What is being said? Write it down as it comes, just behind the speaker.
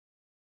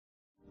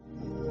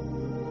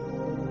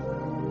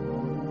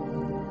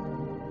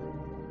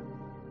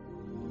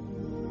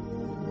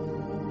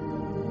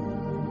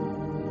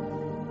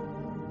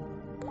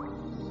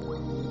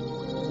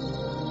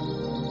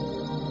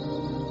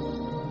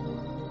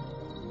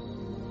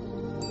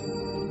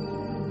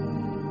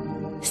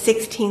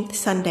16th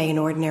Sunday in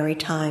Ordinary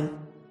Time.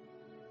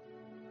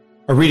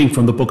 A reading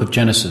from the book of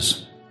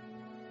Genesis.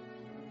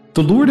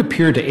 The Lord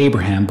appeared to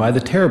Abraham by the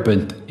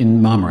terebinth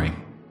in Mamre,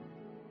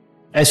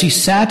 as he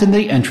sat in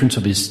the entrance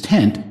of his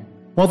tent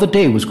while the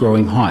day was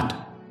growing hot.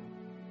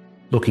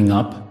 Looking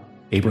up,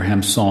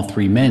 Abraham saw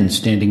 3 men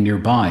standing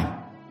nearby.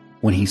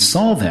 When he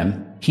saw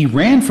them, he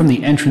ran from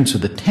the entrance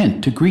of the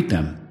tent to greet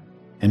them,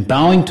 and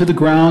bowing to the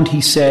ground,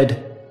 he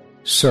said,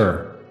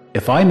 "Sir,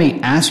 if I may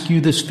ask you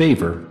this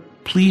favor,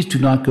 please do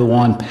not go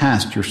on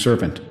past your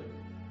servant.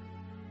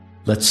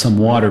 Let some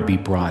water be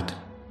brought,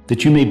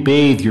 that you may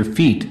bathe your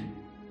feet,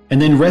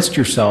 and then rest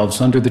yourselves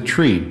under the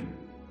tree.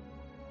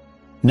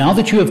 Now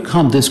that you have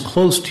come this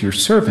close to your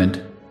servant,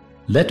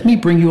 let me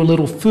bring you a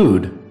little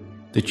food,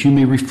 that you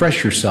may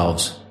refresh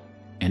yourselves,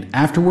 and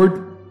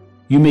afterward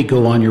you may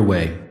go on your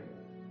way."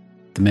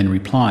 The men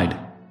replied,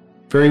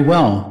 "Very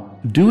well,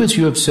 do as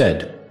you have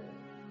said."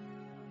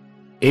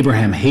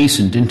 Abraham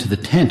hastened into the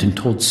tent and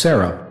told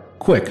Sarah,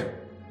 "Quick,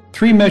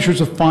 3 measures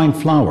of fine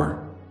flour,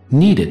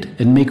 knead it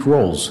and make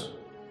rolls."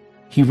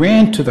 He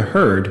ran to the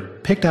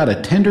herd, picked out a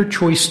tender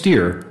choice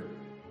steer,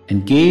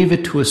 and gave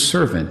it to a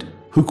servant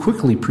who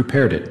quickly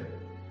prepared it.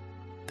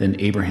 Then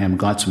Abraham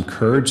got some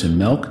curds and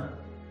milk,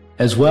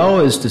 as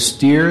well as the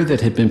steer that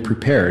had been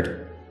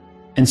prepared,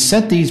 and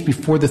set these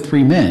before the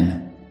 3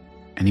 men,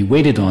 and he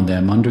waited on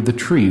them under the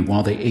tree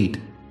while they ate.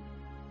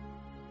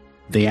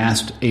 They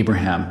asked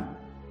Abraham,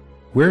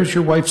 "Where is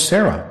your wife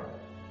Sarah?"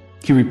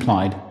 He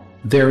replied,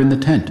 "There in the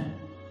tent."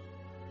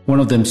 One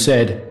of them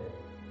said,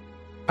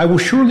 "I will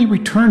surely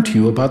return to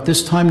you about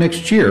this time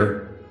next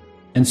year,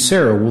 and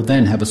Sarah will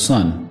then have a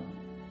son."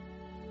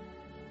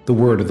 The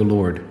word of the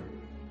Lord.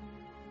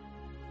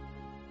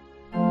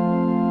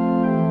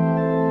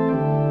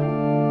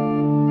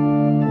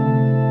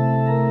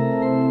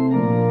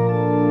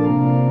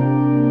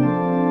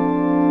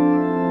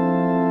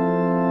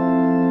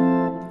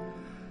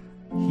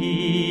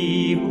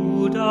 He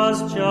who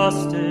does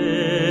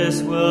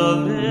justice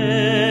will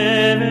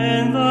live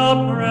in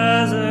the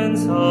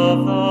presence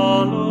of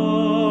the Lord.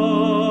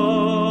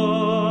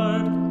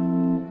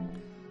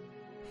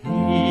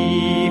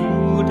 He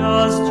who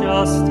does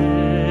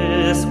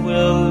justice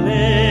will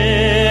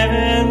live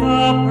in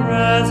the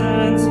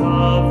presence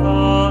of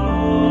the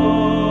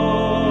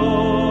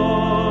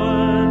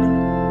Lord.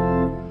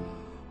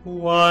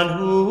 One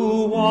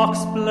who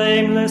walks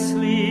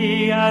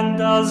blamelessly and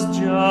does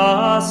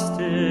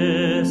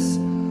justice,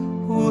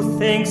 who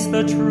thinks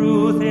the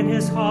truth in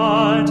his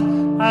heart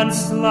and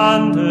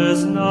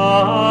slanders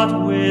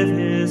not with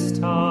his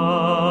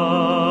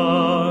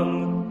tongue.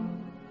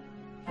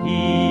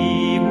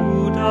 He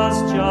who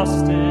does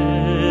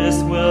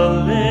justice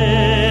will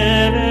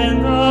live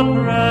in the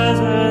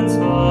presence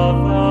of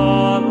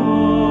the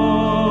Lord.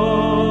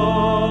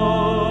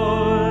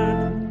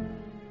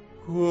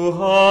 Who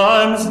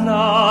harms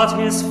not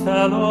his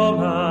fellow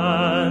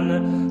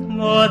man,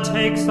 nor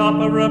takes up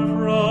a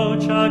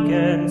reproach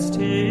against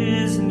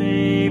his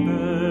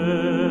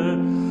neighbor,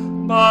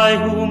 by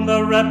whom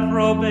the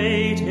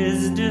reprobate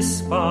is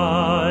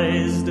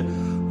despised,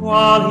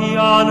 while he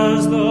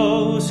honors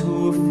those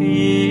who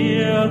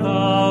fear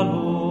the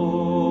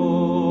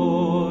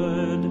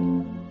Lord.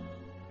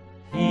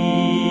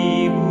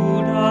 He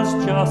who does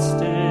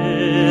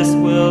justice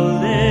will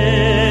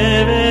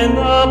live in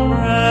the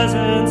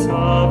presence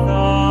of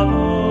the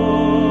Lord.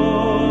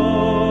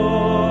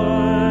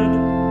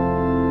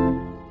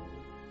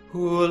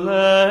 Who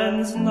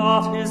lends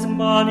not his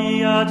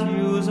money at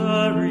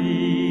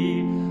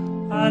usury,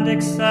 and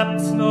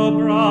accepts no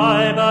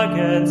bribe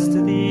against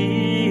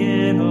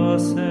the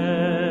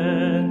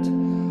innocent.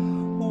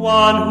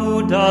 One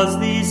who does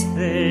these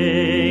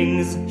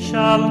things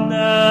shall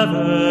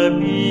never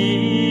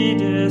be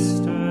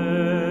disturbed.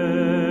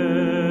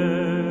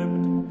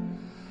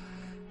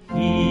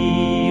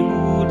 He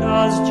who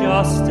does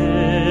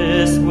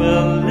justice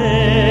will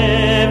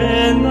live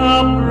in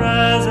the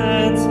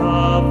presence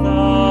of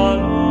the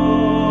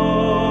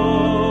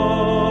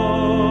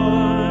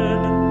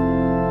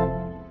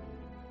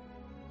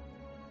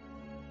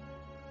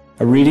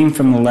A reading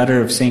from the letter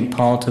of St.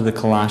 Paul to the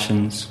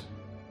Colossians.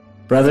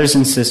 Brothers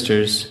and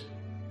sisters,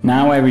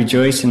 now I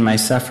rejoice in my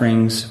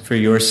sufferings for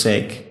your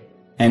sake,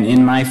 and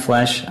in my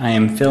flesh I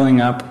am filling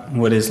up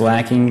what is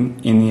lacking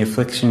in the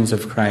afflictions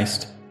of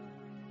Christ,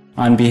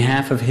 on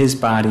behalf of his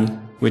body,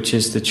 which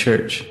is the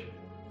Church,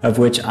 of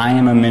which I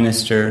am a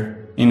minister,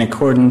 in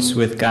accordance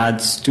with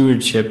God's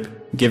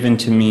stewardship given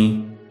to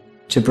me,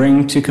 to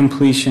bring to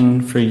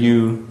completion for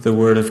you the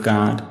word of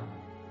God,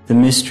 the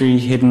mystery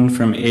hidden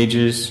from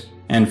ages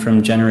and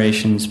from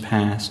generations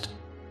past.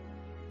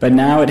 But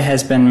now it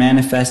has been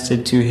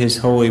manifested to his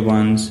holy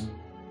ones,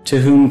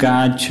 to whom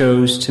God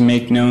chose to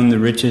make known the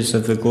riches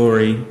of the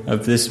glory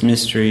of this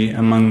mystery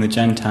among the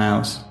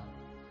Gentiles.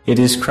 It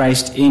is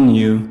Christ in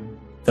you,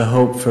 the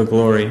hope for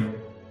glory.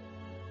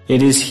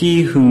 It is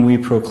he whom we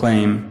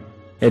proclaim,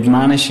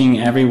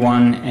 admonishing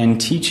everyone and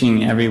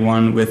teaching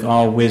everyone with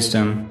all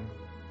wisdom,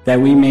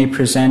 that we may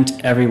present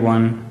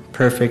everyone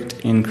perfect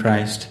in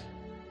Christ.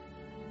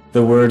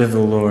 The word of the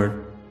Lord.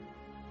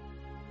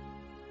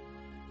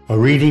 A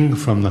reading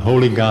from the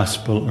Holy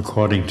Gospel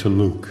according to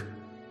Luke.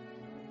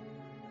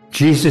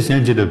 Jesus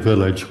entered a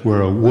village where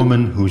a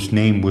woman whose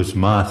name was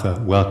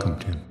Martha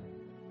welcomed him.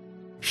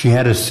 She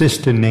had a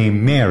sister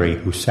named Mary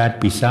who sat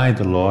beside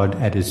the Lord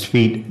at his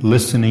feet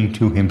listening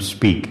to him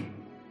speak.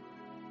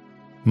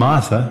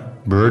 Martha,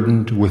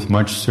 burdened with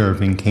much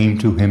serving, came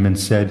to him and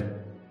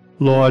said,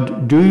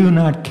 "Lord, do you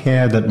not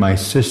care that my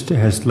sister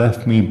has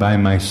left me by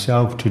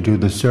myself to do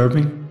the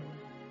serving?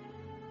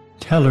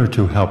 Tell her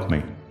to help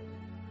me."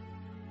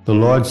 The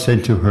Lord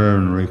said to her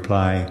in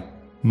reply,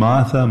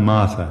 "Martha,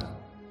 Martha,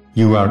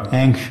 you are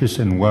anxious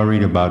and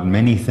worried about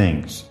many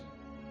things.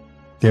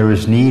 There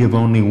is need of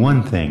only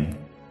one thing.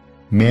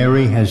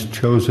 Mary has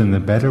chosen the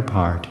better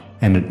part,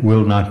 and it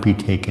will not be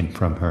taken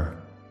from her."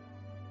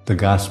 The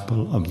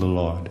Gospel of the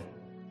Lord.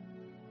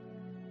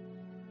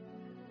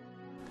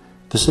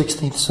 The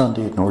 16th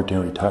Sunday in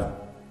Ordinary Time.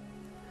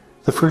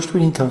 The first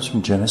reading comes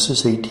from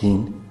Genesis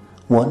 18,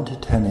 1 to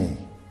 10a.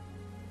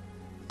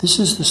 This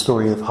is the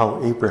story of how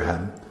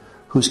Abraham,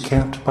 who's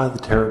camped by the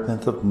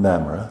terebinth of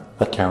Mamre.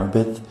 A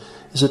terebinth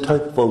is a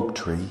type of oak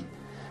tree.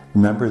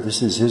 Remember,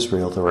 this is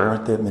Israel. There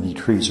aren't that many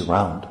trees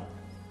around.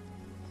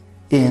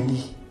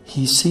 And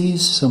he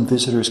sees some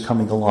visitors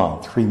coming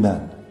along, 3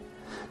 men.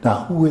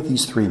 Now, who are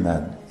these 3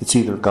 men? It's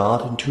either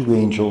God and 2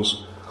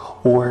 angels,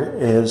 or,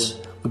 as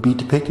would be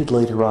depicted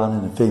later on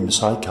in a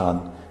famous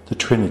icon, the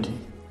Trinity.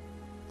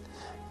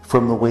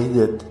 From the way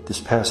that this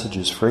passage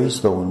is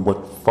phrased, though, and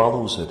what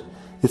follows it,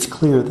 it's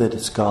clear that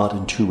it's God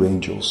and 2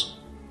 angels.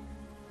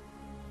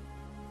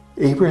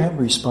 Abraham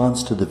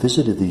responds to the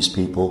visit of these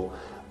people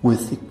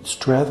with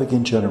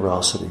extravagant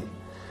generosity.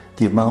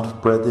 The amount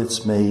of bread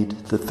that's made,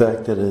 the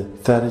fact that a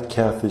fatted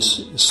calf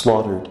is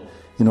slaughtered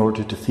in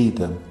order to feed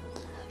them,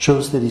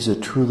 shows that he's a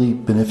truly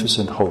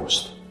beneficent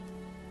host.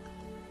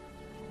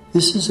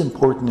 This is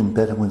important in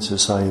Bedouin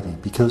society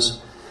because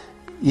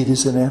it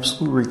is an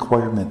absolute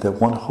requirement that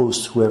one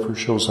hosts whoever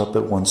shows up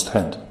at one's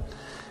tent,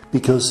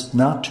 because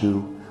not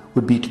to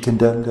would be to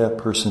condemn that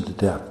person to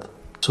death.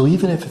 So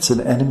even if it's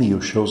an enemy who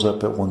shows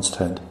up at one's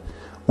tent,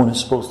 one is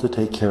supposed to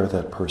take care of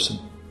that person.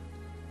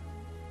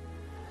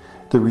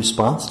 The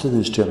response to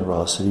this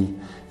generosity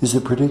is the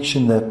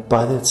prediction that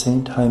by that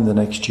same time the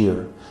next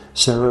year,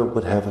 Sarah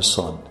would have a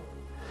son.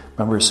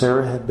 Remember,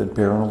 Sarah had been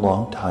barren a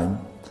long time.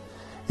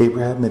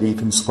 Abraham had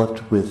even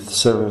slept with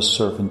Sarah's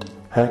servant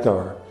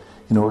Hagar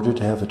in order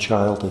to have a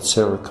child that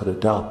Sarah could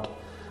adopt.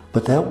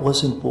 But that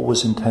wasn't what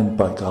was intended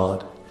by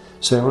God.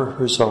 Sarah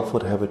herself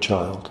would have a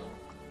child.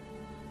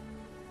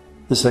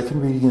 The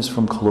second reading is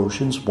from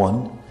Colossians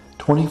 1,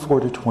 24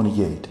 to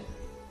 28.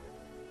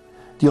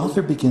 The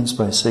author begins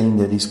by saying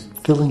that he's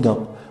filling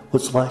up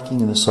what's lacking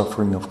in the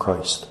suffering of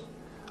Christ.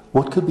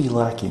 What could be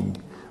lacking?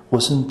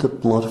 Wasn't the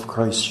blood of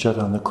Christ shed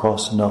on the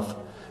cross enough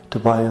to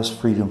buy us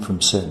freedom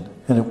from sin?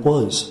 And it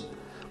was.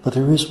 But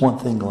there is one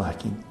thing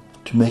lacking,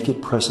 to make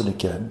it present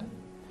again.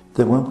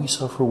 That when we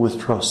suffer with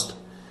trust,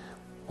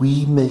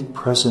 we make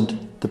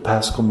present the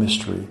Paschal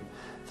mystery,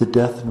 the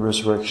death and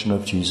resurrection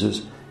of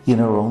Jesus in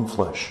our own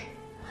flesh.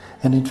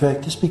 And in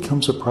fact, this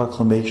becomes a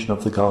proclamation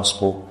of the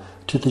gospel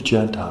to the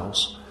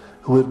Gentiles,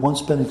 who had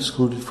once been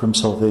excluded from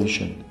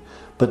salvation,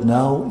 but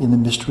now in the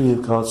mystery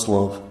of God's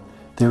love,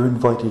 they're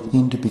invited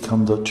in to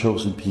become the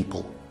chosen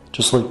people,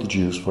 just like the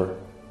Jews were.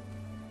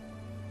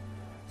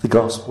 The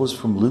Gospel is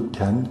from Luke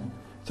 10,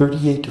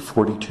 38 to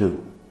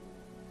 42.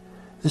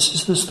 This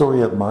is the story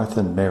of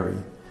Martha and Mary.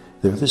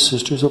 They're the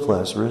sisters of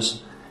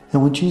Lazarus,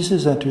 and when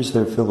Jesus enters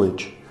their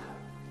village,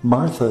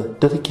 Martha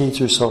dedicates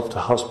herself to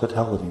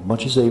hospitality,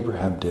 much as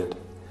Abraham did.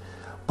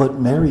 But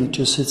Mary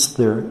just sits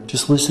there,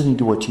 just listening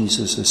to what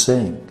Jesus is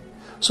saying.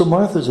 So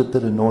Martha's a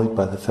bit annoyed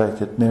by the fact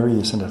that Mary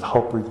isn't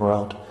helping her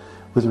out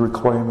with the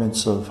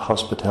requirements of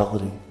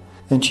hospitality.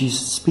 And she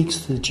speaks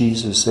to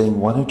Jesus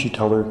saying, "Why don't you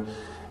tell her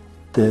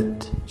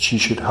that she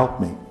should help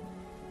me?"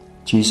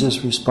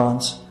 Jesus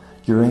responds,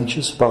 "You're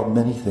anxious about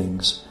many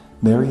things.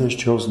 Mary has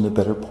chosen the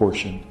better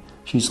portion."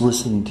 She's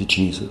listening to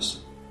Jesus.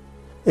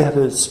 At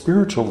a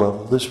spiritual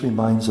level, this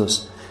reminds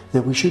us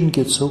that we shouldn't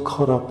get so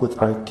caught up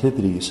with our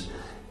activities,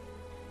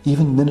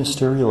 even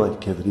ministerial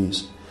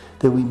activities,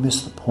 that we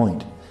miss the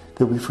point,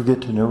 that we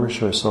forget to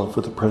nourish ourselves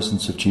with the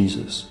presence of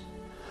Jesus.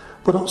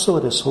 But also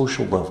at a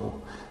social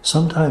level,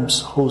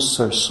 sometimes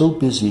hosts are so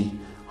busy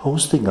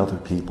hosting other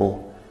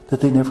people that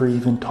they never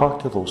even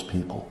talk to those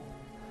people.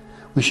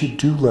 We should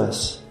do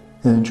less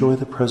and enjoy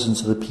the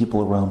presence of the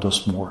people around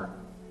us more.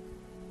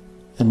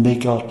 And may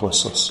God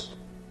bless us.